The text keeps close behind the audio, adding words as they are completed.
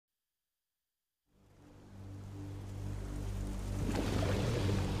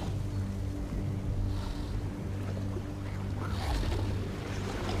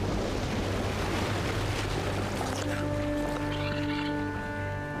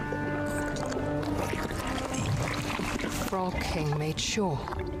Frog King made sure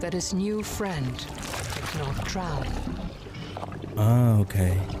that his new friend did not drown. Ah,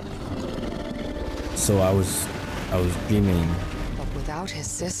 okay. So I was dreaming. But without his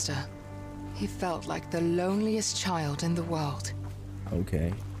sister, he felt like the loneliest child in the world.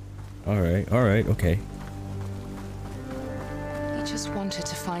 Okay. All right, okay. He just wanted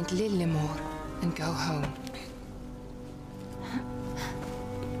to find Lillemor and go home.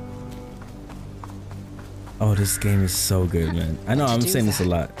 Oh, this game is so good, man. I know I'm saying this a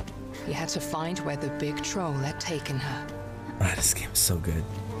lot. He had to find where the big troll had taken her. Ah, this game is so good.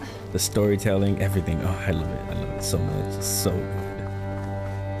 The storytelling, everything. Oh, I love it. I love it so much. It's so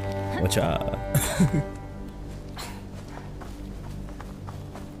good. Watch out.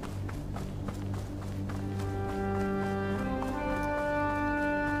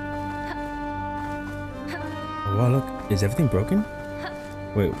 Oh, wow, look. Is everything broken?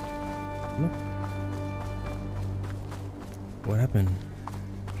 Wait. Look. What happened?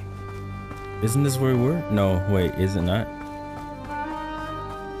 Isn't this where we were? No, wait, is it not?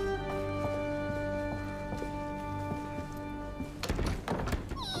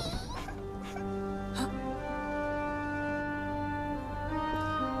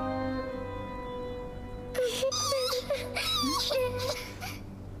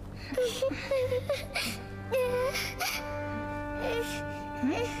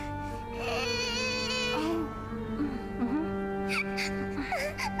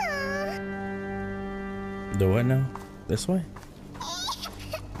 The what now? This way? How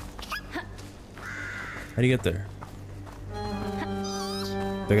do you get there? Do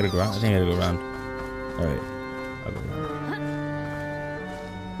I gotta go around? I think I gotta go around. Alright. I'll go around.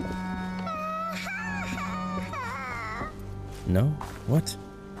 No? What?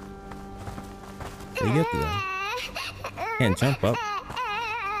 How do you get there? Can't jump up.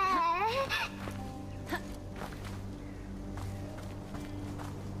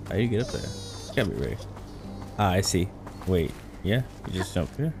 How do you get up there? Gotta be right. Ah, I see. Wait. Yeah? You just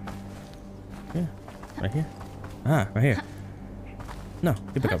jump here? Yeah. Right here? Ah, right here. No,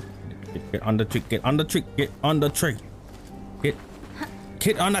 get back up. Get on the tree. Get on the tree. Get on the tree. Get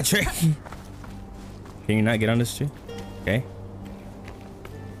on the tree. Can you not get on this tree? Okay.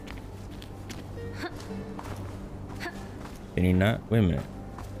 Can you not? Wait a minute.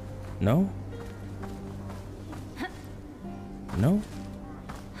 No? No?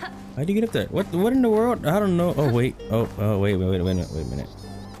 How do you get up there? What in the world? I don't know. Oh wait. Oh wait a minute.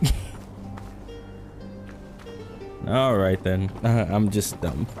 All right then. I'm just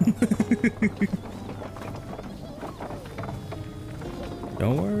dumb.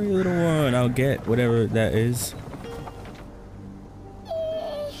 Don't worry, little one. I'll get whatever that is.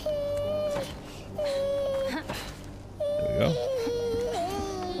 There we go.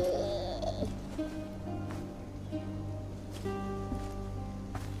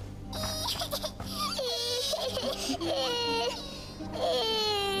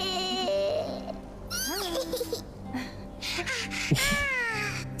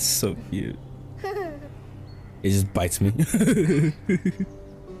 So cute. It just bites me. What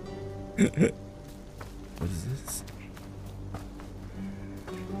is this?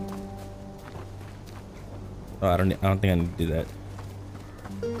 Oh, I don't think I need to do that.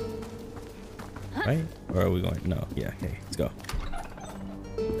 Right? Where are we going? No. Yeah. Okay. Let's go.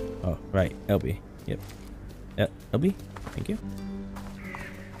 Oh, right. LB. Yep. Yep. LB. Thank you.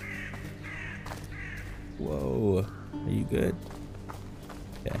 Whoa. Are you good?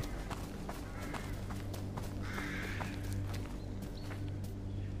 Okay.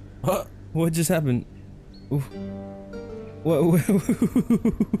 Oh, what just happened? Oof. What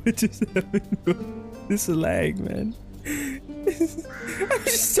just happened? This is lag, man. I'm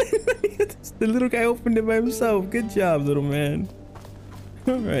just saying, the little guy opened it by himself. Good job, little man.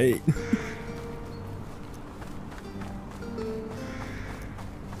 All right.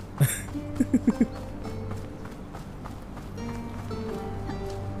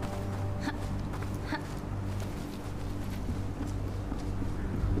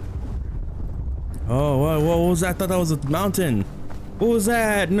 Oh, what was that? I thought that was a mountain. What was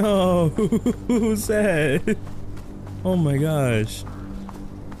that? No. What was that? Oh my gosh.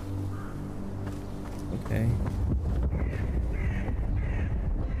 Okay.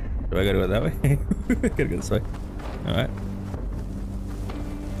 Do I gotta go that way? I gotta go this way. Alright.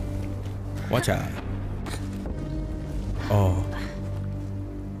 Watch out. Oh.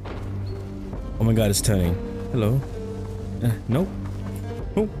 Oh my god, it's turning. Hello. Nope.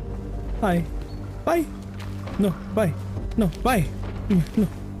 Oh. Hi. Bye. No, bye. No, bye. No.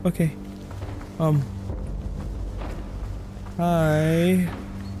 Okay. Hi.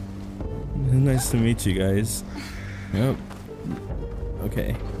 Nice to meet you guys. Yep.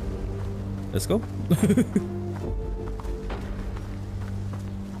 Okay. Let's go.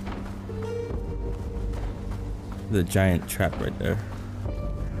 The giant trap right there.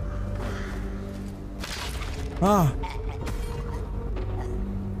 Ah.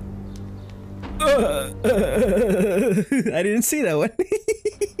 I didn't see that one.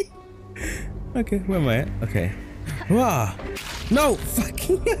 Okay, where am I at? Okay. Wow. No,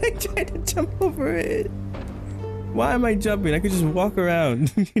 fucking! I tried to jump over it. Why am I jumping? I could just walk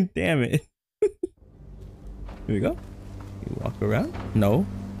around. Damn it. Here we go. You walk around. No.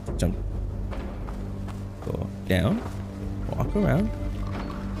 Jump. Go down. Walk around.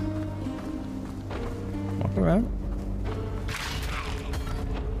 Walk around.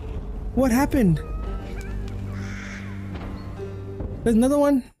 What happened? There's another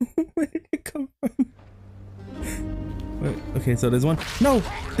one? Where did it come from? Wait, okay, so there's one. No!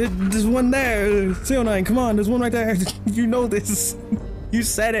 There's one there! CO9, come on, there's one right there. You know this. You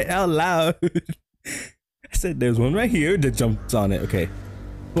said it out loud. I said there's one right here that jumps on it. Okay.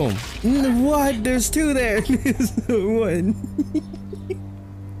 Boom. What? There's two there. There's one.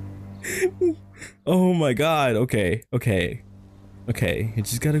 Oh my god. Okay. Okay. Okay. You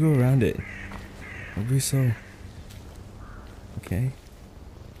just gotta go around it. Don't be so. Okay.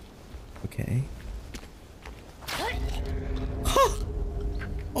 Okay.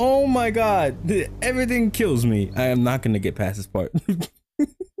 Oh my god. Everything kills me. I am not gonna get past this part.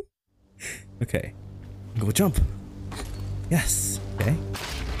 Okay. Go jump. Yes. Okay.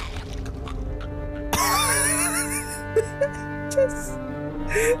 Just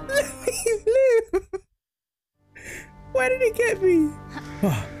let me live. Why did it get me?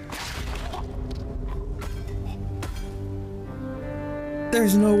 Oh.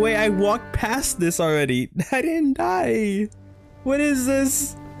 There's no way I walked past this already. I didn't die. What is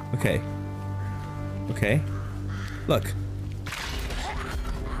this? Okay. Okay. Look.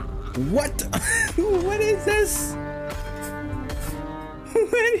 What? What is this?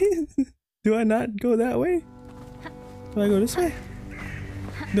 What is... Do I not go that way? Do I go this way?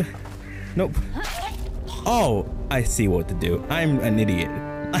 Nope. Oh, I see what to do. I'm an idiot.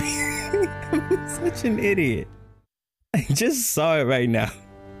 I'm such an idiot. I just saw it right now.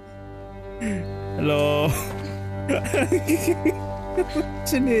 Hello.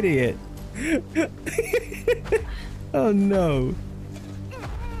 Such an idiot. Oh no.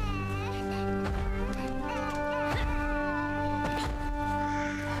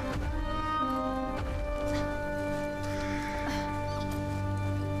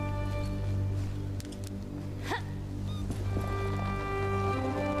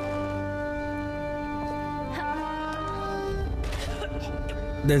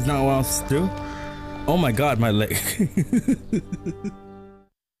 There's not one else to do? Oh my god, my leg.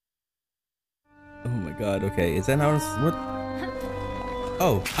 Oh my god, okay. Is that not what?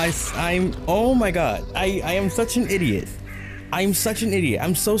 Oh, I'm oh my god. I am such an idiot. I'm such an idiot.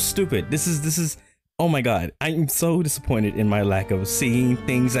 I'm so stupid. This is oh my god. I'm so disappointed in my lack of seeing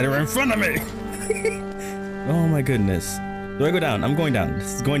things that are in front of me. Oh my goodness. Do I go down? I'm going down.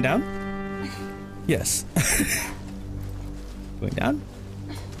 This is going down? Yes. Going down?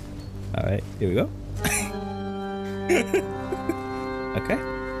 Alright, here we go. Okay.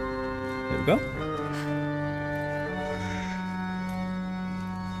 There we go.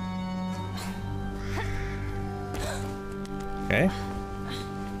 Okay.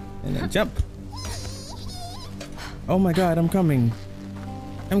 And then jump. Oh my god, I'm coming.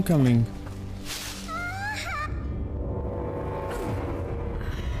 I'm coming.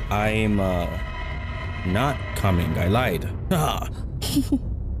 I'm not coming. I lied. Ah.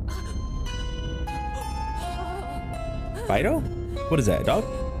 Fido? What is that, a dog?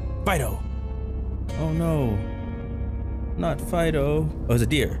 Fido! Oh no. Not Fido. Oh, it's a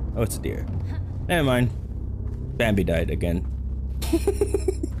deer. Oh, it's a deer. Never mind. Bambi died again.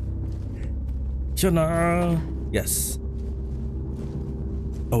 Shona! Yes.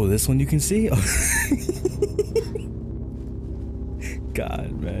 Oh, this one you can see? Oh.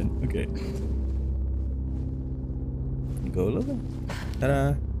 God, man. Okay. Go a little bit.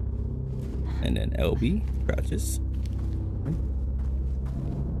 Ta-da! And then LB crouches.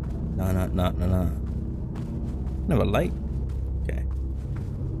 No. Never light. Okay.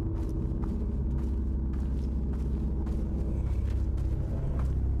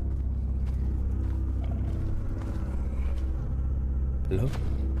 Hello?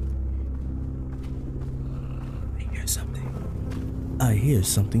 I hear something. I hear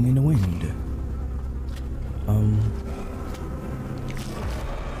something in the wind.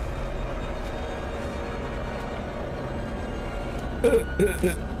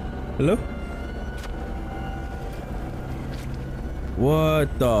 Hello?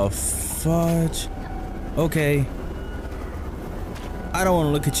 What the fudge? Okay. I don't want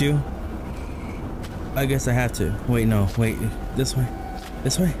to look at you. I guess I have to. Wait, no. Wait. This way?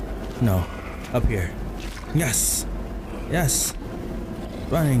 This way? No. Up here. Yes. Yes.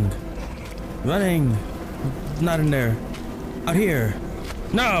 Running. Running. Not in there. Out here.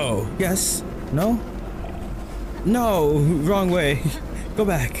 No. Yes. No. No. Wrong way. Go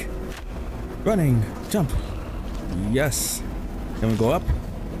back. Running. Jump. Yes. Then we go up.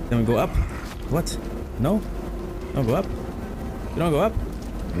 Then we go up. What? No? Don't go up. You don't go up?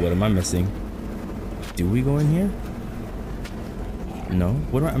 What am I missing? Do we go in here? No.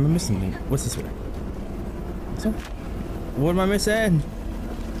 What am I missing? What's this way? So, what am I missing?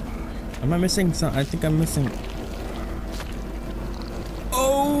 Am I missing something? I think I'm missing.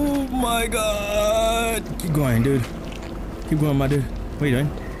 Oh my god! Keep going, dude. Keep going, my dude. What are you doing?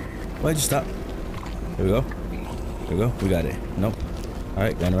 Why'd you stop? There we go. There we go. We got it. Nope.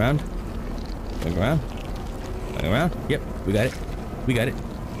 Alright, going around. Going around. Going around. Yep, we got it. We got it.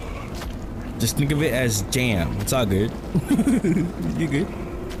 Just think of it as jam. It's all good. You good?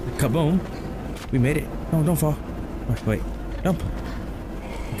 Kaboom. We made it. No, don't fall. Wait. Jump.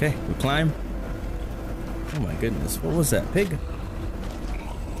 Okay, we climb. Oh my goodness. What was that? Pig?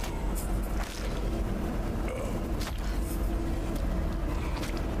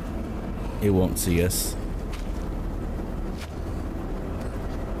 It won't see us.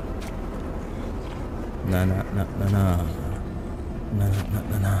 Nah, nah, nah, nah, nah. Nah, nah, nah,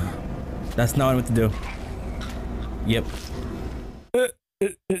 nah, nah. That's not what I meant to do. Yep.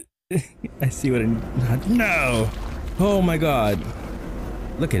 I see what I... No! Oh my god.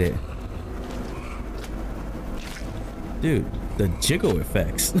 Look at it. Dude, the jiggle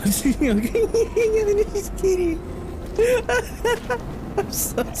effects. I'm just kidding. I'm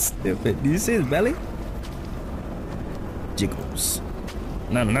so stupid. Do you see his belly? Jiggles.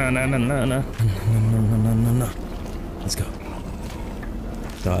 No, no, no, no, no, no, no, no, no, no, no. Let's go.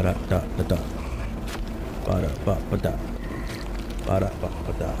 Da da da da da. Ba da ba ba da. Ba da ba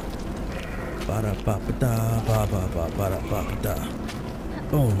ba da. Ba da ba ba da. Ba ba ba ba da ba ba da.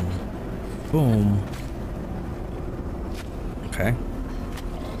 Boom. Boom. Okay.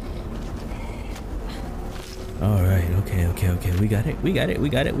 Alright, okay. We got it. We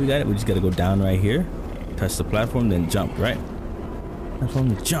just gotta go down right here. Touch the platform, then jump, right? Platform,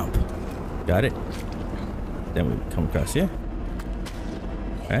 then jump. Got it. Then we come across here.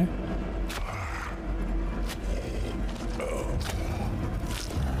 Okay.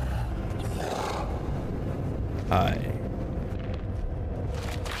 Hi.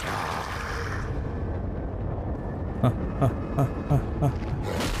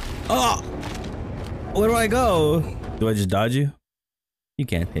 Oh! Where do I go? Do I just dodge you? You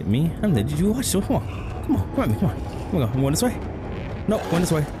can't hit me. I'm dead. Did you watch? Come on. Come on. Come on. Come on. Come on. I'm going this way. No, going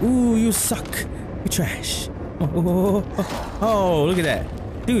this way. Ooh, you suck. You trash. Oh, look at that.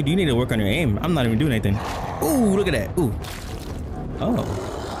 Dude, you need to work on your aim. I'm not even doing anything. Ooh, look at that. Ooh. Oh.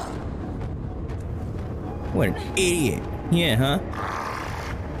 What an idiot. Yeah, huh?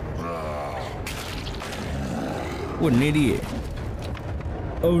 What an idiot.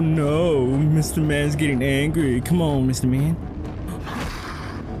 Oh no, Mr. Man's getting angry. Come on, Mr. Man.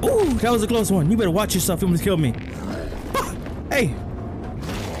 Ooh, that was a close one. You better watch yourself. You almost killed me. Ah, hey.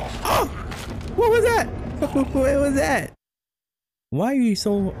 Oh, what was that? What was that? Why are you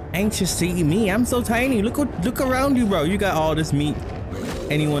so anxious to eat me? I'm so tiny. Look around you, bro. You got all this meat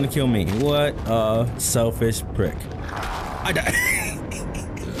and you want to kill me. What a selfish prick. I died.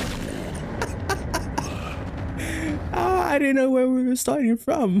 I didn't know where we were starting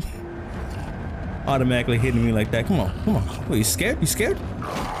from. Automatically hitting me like that. Come on, come on. What, you scared? You scared?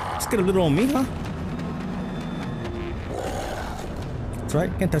 Scared a little on me, huh? That's right.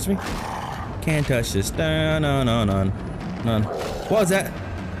 Can't touch me. Can't touch this. No. What was that?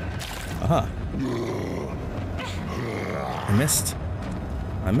 Aha. I missed.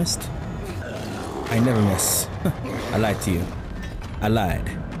 I never miss. I lied to you. I lied.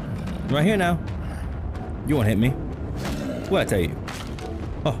 I'm right here now. You won't hit me. What I tell you?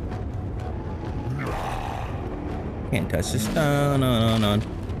 Oh. Can't touch this. No.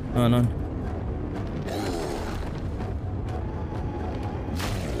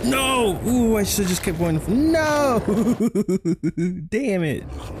 No! Ooh, I should just kept going. No! Damn it.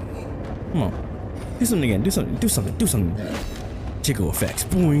 Come on. Do something again. Do something. Jiggle effects.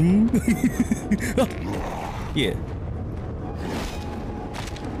 Boing. Yeah.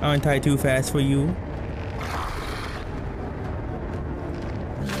 Aren't I too fast for you?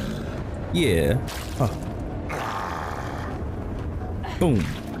 Yeah. Oh. Boom.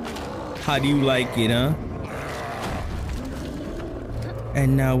 How do you like it, huh?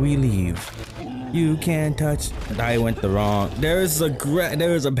 And now we leave. You can't touch. I went the wrong. There's a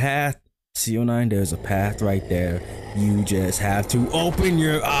path. CO9, there's a path right there. You just have to open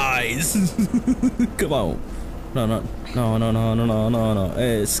your eyes. Come on. No.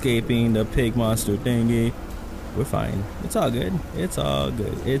 Escaping the pig monster thingy. We're fine. It's all good. It's all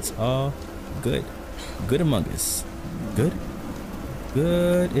good. It's all good. Good among us. Good.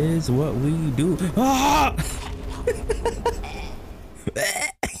 Good is what we do. Ah!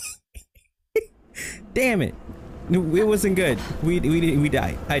 Damn it. It wasn't good. We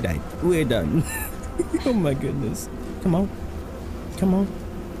died. I died. We're done. Oh my goodness. Come on. Come on.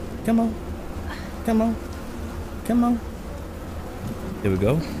 Come on. Come on. Come on. There we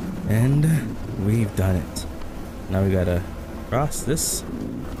go. And we've done it. Now we gotta cross this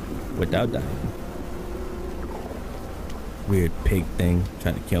without dying. Weird pig thing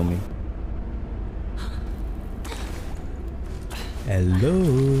trying to kill me.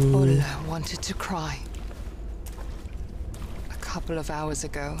 Hello. Ola wanted to cry. A couple of hours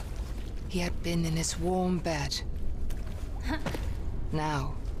ago, he had been in his warm bed.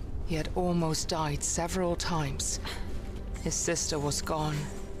 Now, he had almost died several times. His sister was gone,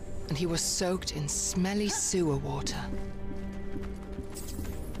 and he was soaked in smelly sewer water.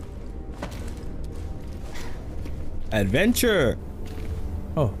 Adventure.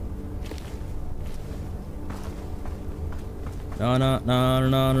 Oh. No.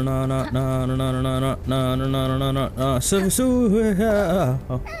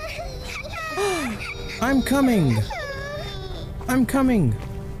 I'm coming.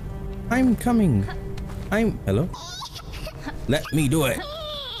 Hello? Let me do it.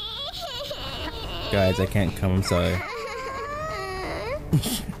 Guys, I can't come, I'm sorry.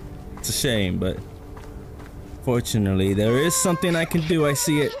 It's a shame, but fortunately, there is something I can do. I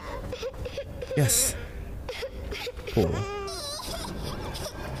see it. Yes. Cool.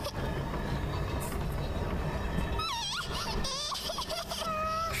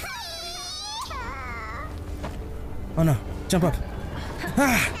 Oh no, jump up.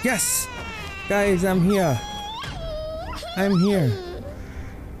 Ah, yes! Guys, I'm here. I'm here.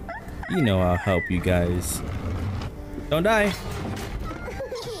 You know I'll help you guys. Don't die.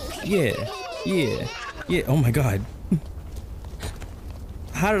 Yeah. Oh my god.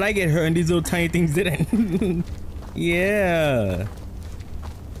 How did I get hurt and these little tiny things didn't? Yeah.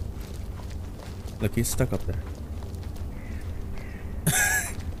 Look, he's stuck up there.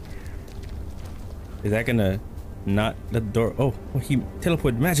 Is that gonna not let the door? Oh, he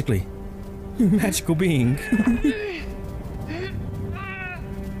teleported magically. Magical being.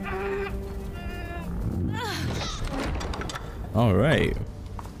 All right.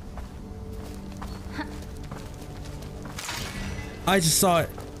 I just saw it.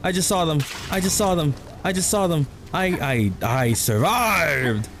 I just saw them. I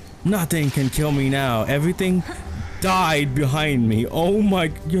survived. Nothing can kill me now. Everything died behind me. Oh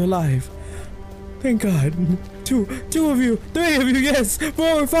my, you're alive. Thank God. Two of you, 3 of you, yes,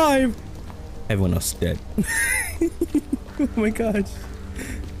 4 or 5. Everyone else dead. Oh my gosh.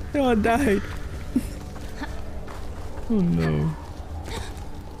 They all died. Oh no.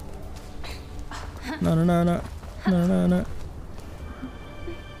 No.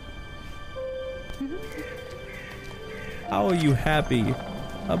 How are you happy?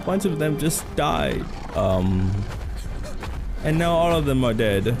 A bunch of them just died. And now all of them are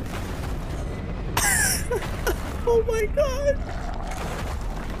dead. Oh my god.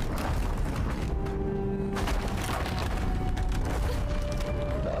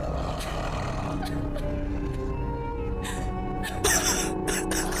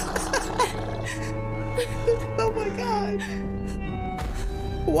 Oh my god.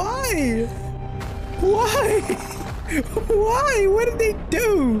 Why? Why? What did they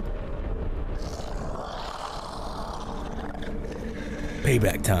do?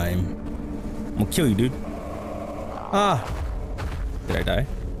 Payback time. I'm gonna kill you, dude. Ah! Did I die?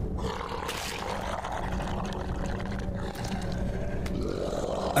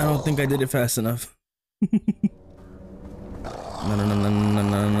 I don't think I did it fast enough. No.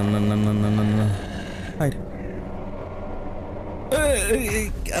 Hide.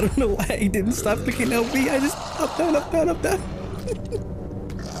 I don't know why I didn't stop clicking LB. I just up down.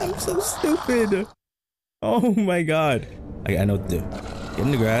 I'm so stupid. Oh my god. I know what to do. Get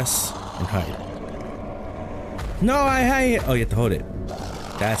in the grass and hide. No, I hide. Oh, you have to hold it.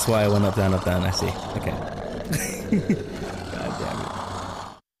 That's why I went up, down. I see. Okay. God damn it.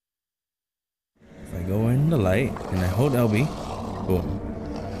 If I go in the light and I hold LB, boom.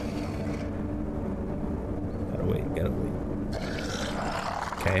 Gotta wait.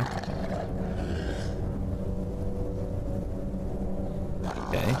 Okay.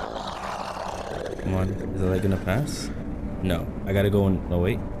 the light gonna pass? No. I gotta go and... Oh,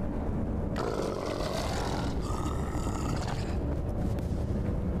 wait.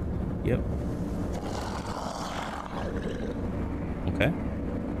 Yep. Okay.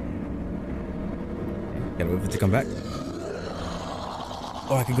 Gotta wait for it to come back.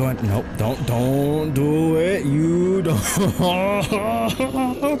 Oh, I can go in. Nope. Don't do it. You don't.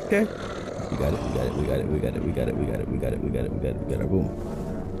 Okay. We got it. Boom.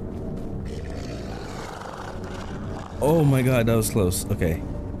 Oh my god, that was close. Okay.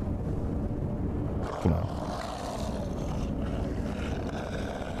 Come on.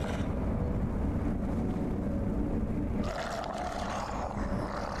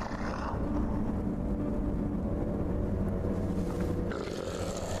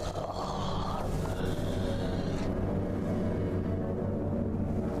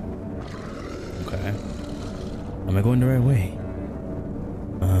 Okay. Am I going the right way?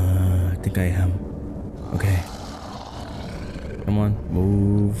 I think I am. Okay. Come on,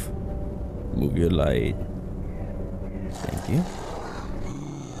 move. Move your light. Thank you.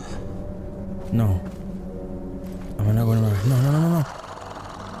 No. Am I not going around? No.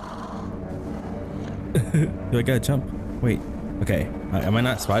 Do I gotta jump? Wait. Okay. Am I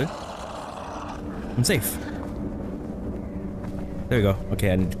not spotted? I'm safe. There we go.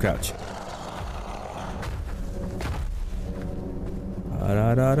 Okay, I need to crouch.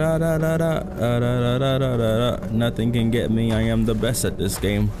 Nothing can get me. I am the best at this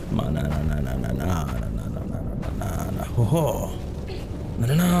game.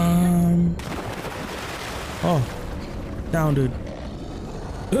 Oh, down, dude.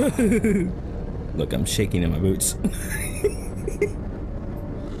 Look, I'm shaking in my boots.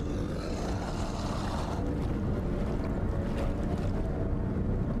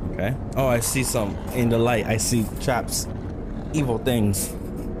 Okay. Oh, I see some in the light. I see traps. Evil things.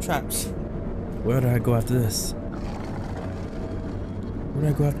 Traps. Where do I go after this? Where do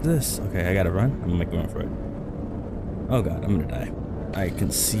I go after this? Okay, I gotta run. I'm gonna make a run for it. Oh god, I'm gonna die. I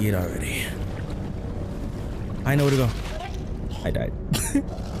can see it already. I know where to go. I died.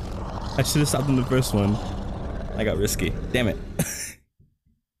 I should have stopped in the first one. I got risky. Damn it.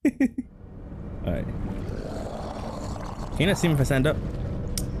 Alright. Can you not see me if I stand up?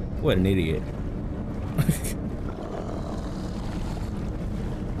 What an idiot.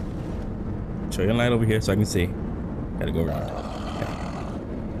 Show your light over here so I can see. Gotta go around. Okay.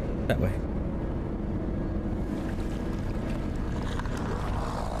 That way.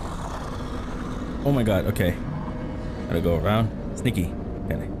 Oh my god, okay. Gotta go around. Sneaky.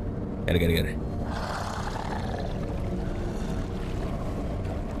 Gotta get it.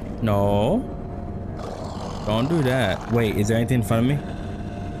 No. Don't do that. Wait, is there anything in front of me?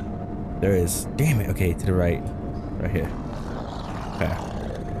 There is. Damn it. Okay, to the right. Right here. Okay.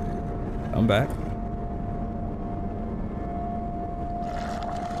 I'm back.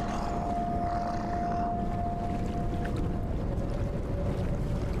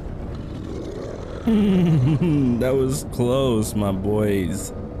 That was close, my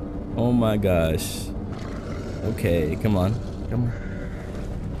boys. Oh my gosh. Okay, come on. Come on.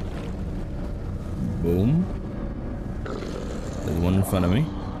 Boom. There's one in front of me.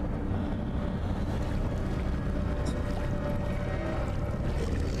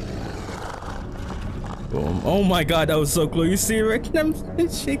 Boom. Oh my god, that was so close. You see it right? I'm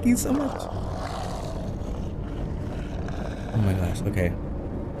shaking so much. Oh my gosh, okay.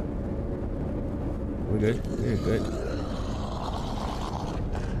 We're good. We're good.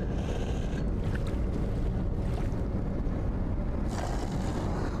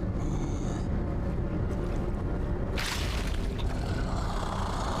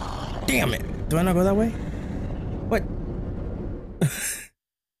 Damn it. Do I not go that way? What?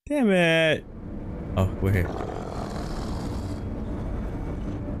 Damn it. Oh, we're here.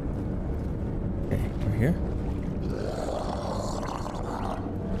 Okay, we're here.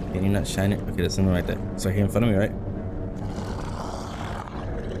 Can you not shine it? Okay, there's something right there. It's right here in front of me, right?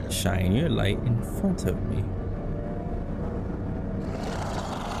 Shine your light in front of me.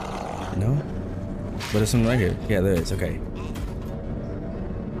 No? But there's something right here. Yeah, there is. Okay.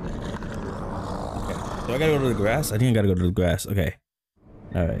 Okay. Do I gotta go to the grass? I think I gotta go to the grass. Okay.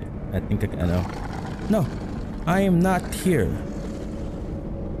 Alright. I think I know. No, I am not here.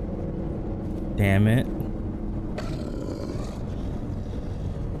 Damn it.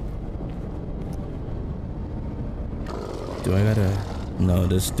 Do I gotta... No,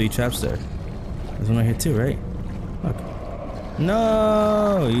 there's 3 traps there. There's one right here too, right? Look.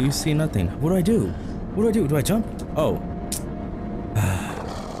 No, you see nothing. What do I do? What do I do? Do I jump? Oh.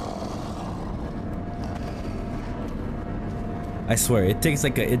 I swear, it takes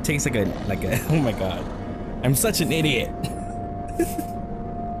like a, oh my god. I'm such an idiot.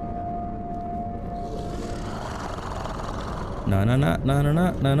 No, no, no, no, no,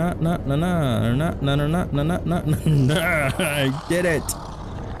 no, no, no, no, no, no, no, no, no, no, no, no, no. I did it.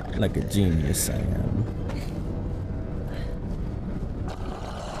 Like a genius I am.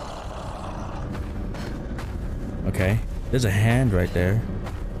 Okay, there's a hand right there.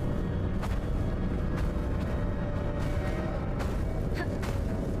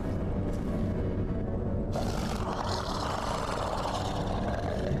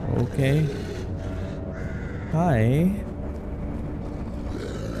 Okay. Hi.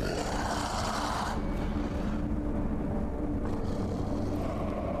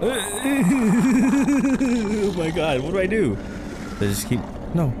 Oh my god, what do I do? I just keep...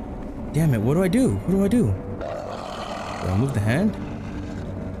 No. Damn it, what do I do? What do I do? Do I move the hand?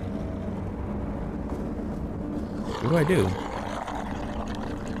 What do I do?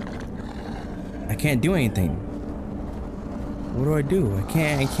 I can't do anything. What do I do? I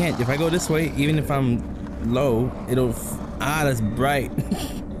can't. If I go this way, even if I'm low, it'll... Ah, that's bright.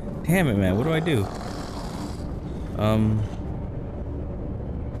 Damn it, man. What do I do?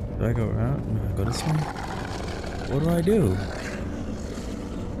 Do I go around? No, I go this way? What do I do?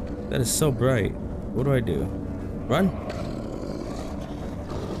 That is so bright. What do I do? Run?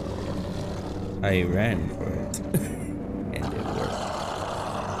 I ran for it. And it worked.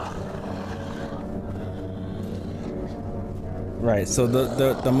 Right, so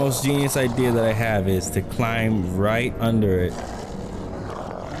the most genius idea that I have is to climb right under it.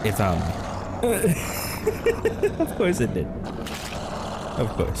 It found me. Of course it did. Of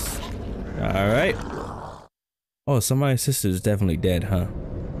course. Alright. Oh, so my sister's definitely dead, huh?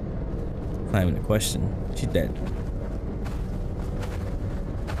 Not even a question. She's dead.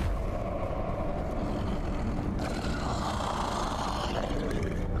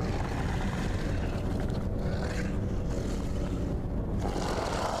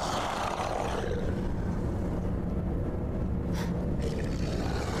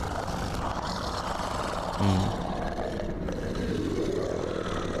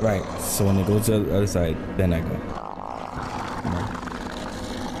 Right, so when it goes to the other side, then I go.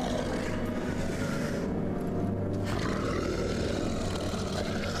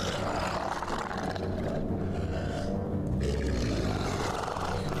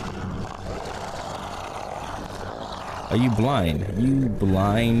 Are you blind? You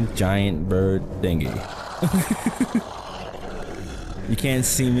blind giant bird thingy. You can't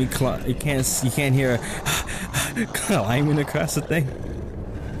see me you can't hear climbing across the thing.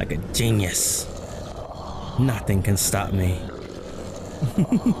 Like a genius. Nothing can stop me.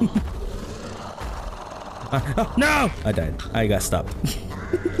 Oh, no! I died. I got stopped.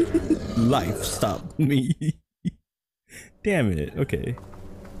 Life stopped me. Damn it. Okay.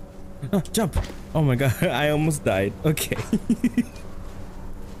 Oh, jump. Oh my god. I almost died. Okay.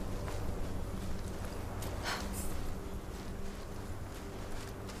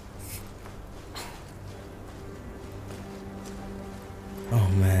 Oh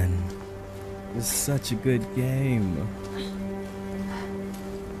man. It's such a good game.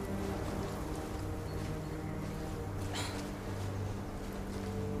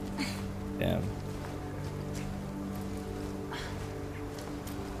 Damn.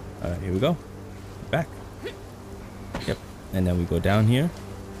 Alright, here we go. Back. Yep. And then we go down here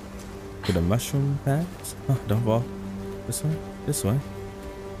to the mushroom paths. Oh, don't fall. This way? This way.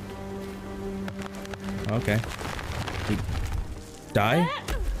 Okay. We die?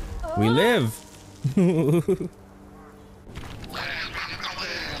 We live!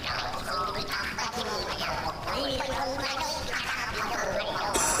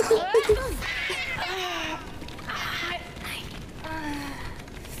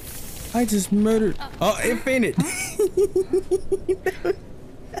 I just murdered. Oh, it fainted.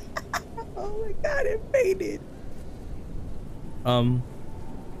 Oh my god, it fainted. Hello?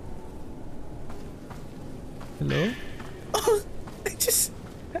 Oh, I just.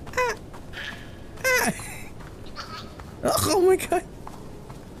 Oh my god.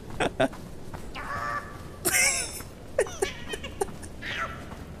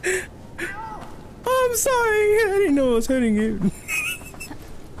 Oh, I'm sorry. I didn't know I was hurting you.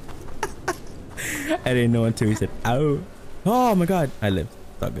 I didn't know until he said, ow. Oh my god. I lived.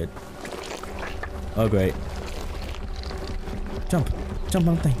 Felt good. Oh, great. Jump. Jump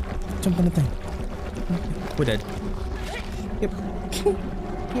on the thing. Jump on the thing. We're dead. Yep. Yep.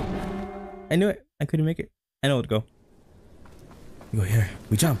 I knew it. I couldn't make it. I know where to go. We go here.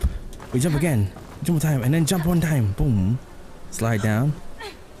 We jump. We jump again. Jump one time and then jump one time. Boom. Slide down.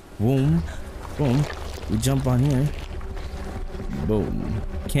 Boom. Boom. We jump on here. Boom.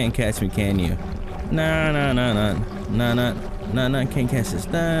 Can't catch me, can you? Nah, nah, nah, nah, nah, nah, nah, nah, can't catch this.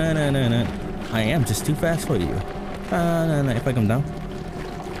 Nah, nah, nah, nah. I am just too fast for you. Nah, nah, nah. If I come down.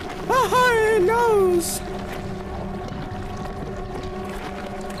 Oh, it knows.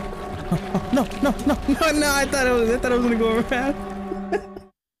 Oh, no, no, no, no, no. I thought it was gonna go around.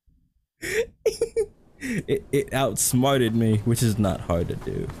 It outsmarted me, which is not hard to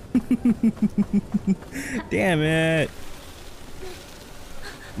do. Damn it.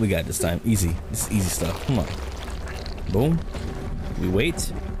 We got this time. Easy. This is easy stuff. Come on. Boom. We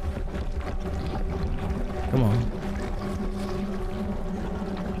wait. Come on.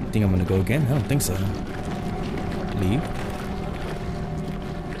 You think I'm gonna go again? I don't think so. Leave.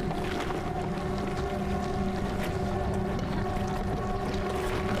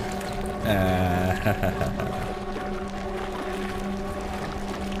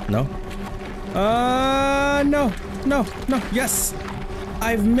 No. No. No. No. Yes.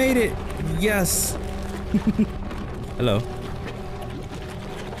 I've made it. Yes. Hello.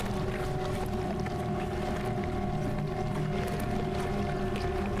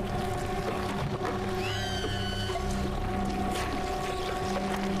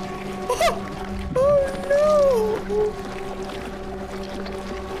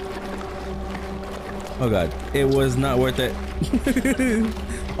 Oh god, it was not worth it.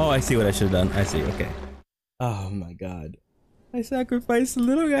 Oh, I see what I should have done. I see, okay. Oh my god. I sacrificed the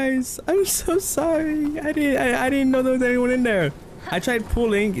little guys. I'm so sorry. I didn't know there was anyone in there. I tried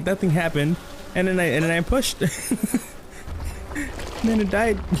pulling, nothing happened, and then I pushed. And then it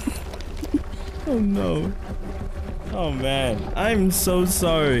died. Oh no. Oh man. I'm so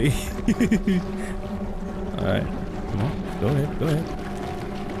sorry. Alright. Come on. Go ahead, go ahead.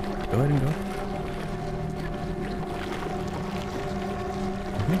 Go ahead and go.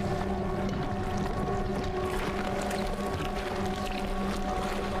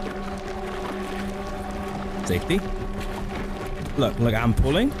 Safety. Look, I'm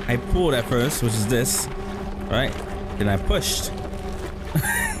pulling. I pulled at first, which is this, right? Then I pushed.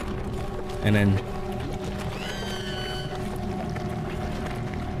 And then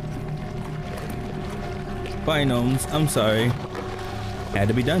bye gnomes, I'm sorry. Had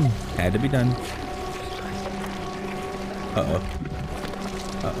to be done. Had to be done. Uh-oh.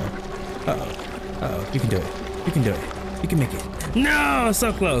 Uh-oh. Uh-oh. Uh-oh. You can do it. You can do it. You can make it. No,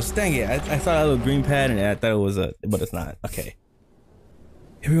 so close. Dang it. I saw that little green pad and I thought it was but it's not. Okay.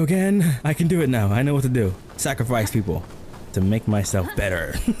 Here we go again. I can do it now. I know what to do. Sacrifice people to make myself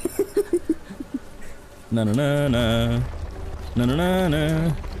better. Na na na na. Na na na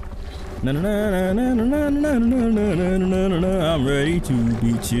na. Na na na na na na na na na. I'm ready to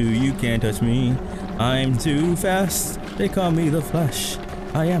beat you. You can't touch me. I'm too fast. They call me the Flash.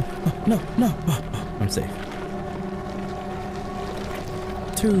 I am. Oh, no, no. Oh, I'm safe.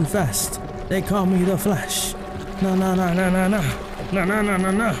 Too fast. They call me the Flash. No, no, no, no, no, no. No, no, no,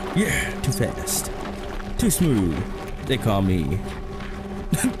 no, no. Yeah, too fast. Too smooth. They call me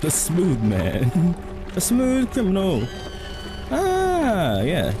the smooth man. The smooth criminal. Ah,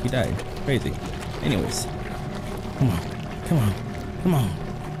 yeah, he died. Crazy. Anyways. Come on. Come on. Come on.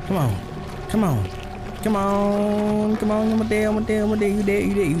 Come on. Come on. Come on. Come on. I'm dead. I'm dead. I'm dead. You dead.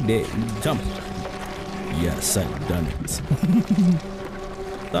 You dead. You dead. Jump. Yes, I've done it.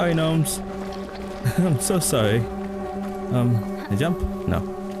 Sorry, gnomes. I'm so sorry. I jump? No.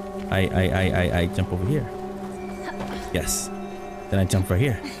 I jump over here. Yes. Then I jump right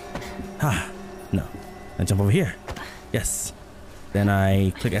here. Ha. No. I jump over here. Yes. Then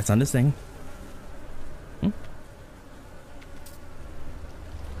I click X on this thing.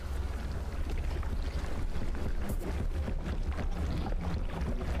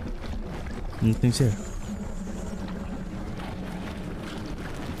 Nothing's here.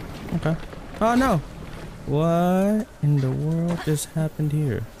 Okay. Oh no! What in the world just happened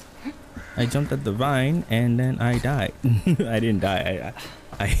here? I jumped at the vine and then I died. I didn't die.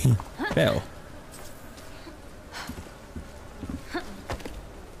 I fell.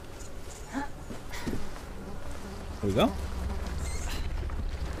 Here we go.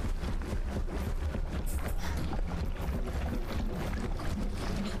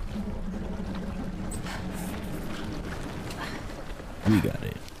 We got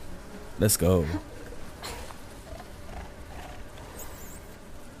it. Let's go.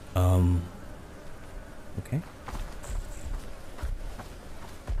 Okay.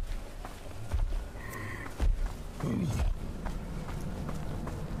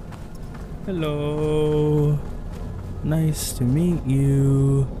 Hello. Nice to meet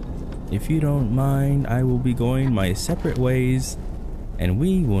you. If you don't mind, I will be going my separate ways and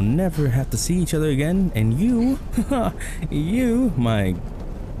we will never have to see each other again. And you, you, my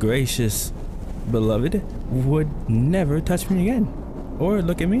gracious beloved would never touch me again, or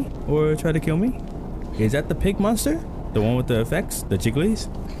look at me, or try to kill me. Is that the pig monster? The one with the effects? The jigglies?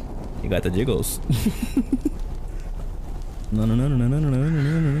 You got the jiggles. No, no, no, no, no, no, no,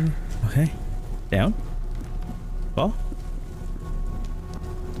 no, no, no. Okay. Down. Fall.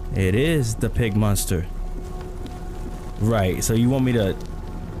 It is the pig monster. Right, so you want me to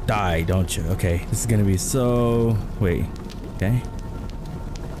die, don't you? Okay, this is gonna be so... Wait. Okay.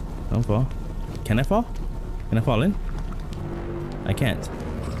 Don't fall. Can I fall? Can I fall in? I can't.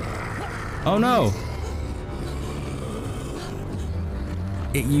 Oh no!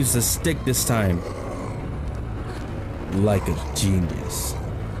 It used a stick this time. Like a genius.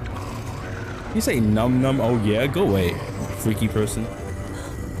 You say num num? Oh yeah, go away, freaky person.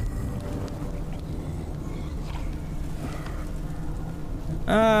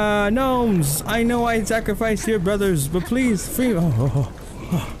 Gnomes! I know I sacrificed your brothers, but please, free. Oh.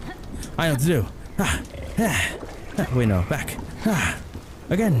 I know what to do. Wait, no, back.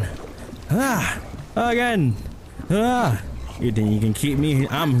 Again. Again. You think you can keep me?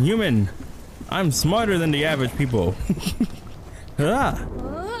 I'm human. I'm smarter than the average people. Yeah,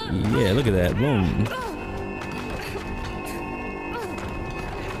 look at that. Boom.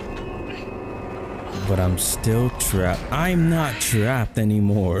 But I'm still trapped. I'm not trapped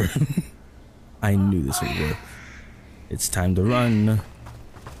anymore. I knew this would work. It's time to run.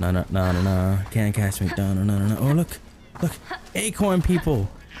 No. Can't catch me. No. Oh, look. Acorn people.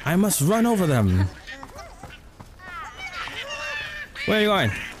 I must run over them. Where are you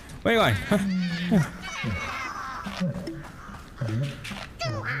going? Where are you going?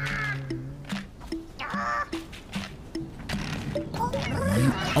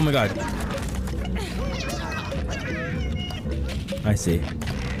 Oh my god. I see.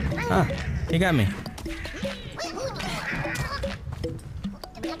 You got me.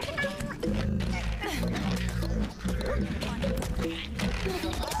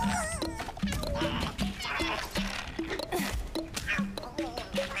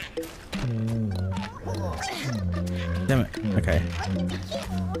 Damn it. Okay.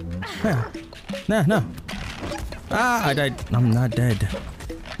 No. I died. I'm not dead.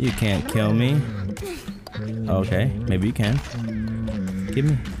 You can't kill me. Okay, maybe you can. Give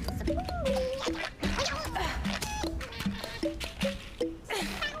me.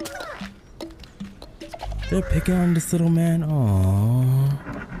 They're picking on this little man. Aww.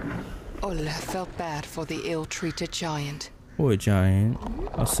 Olle felt bad for the ill-treated giant. Poor giant.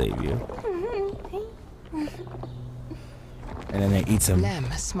 I'll save you. And then they eat some.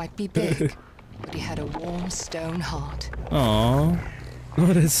 Lem's might be big, but he had a warm stone heart. Aww. Oh,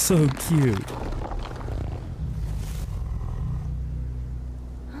 that's so cute.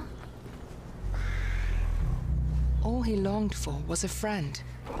 All he longed for was a friend.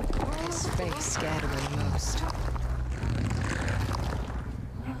 His face scared away most.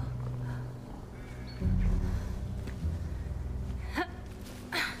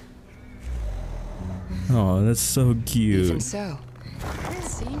 Oh, that's so cute. Even so, it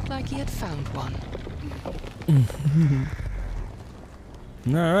seemed like he had found one.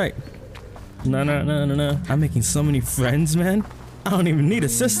 Alright. No. I'm making so many friends, man. I don't even need a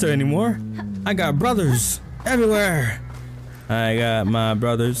sister anymore. I got brothers everywhere. I got my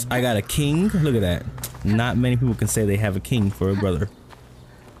brothers. I got a king. Look at that. Not many people can say they have a king for a brother.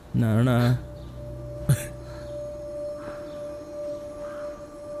 No.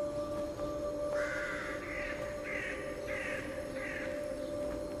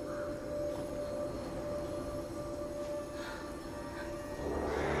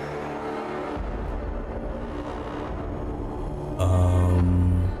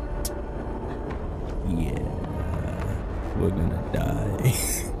 Yeah, we're gonna die.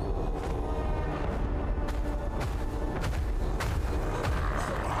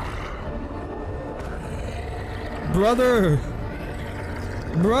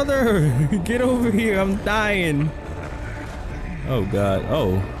 Brother, get over here, I'm dying. Oh god,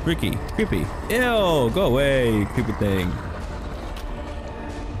 oh, creepy. Ew, go away, creepy thing.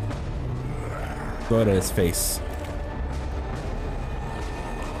 Throw it at his face.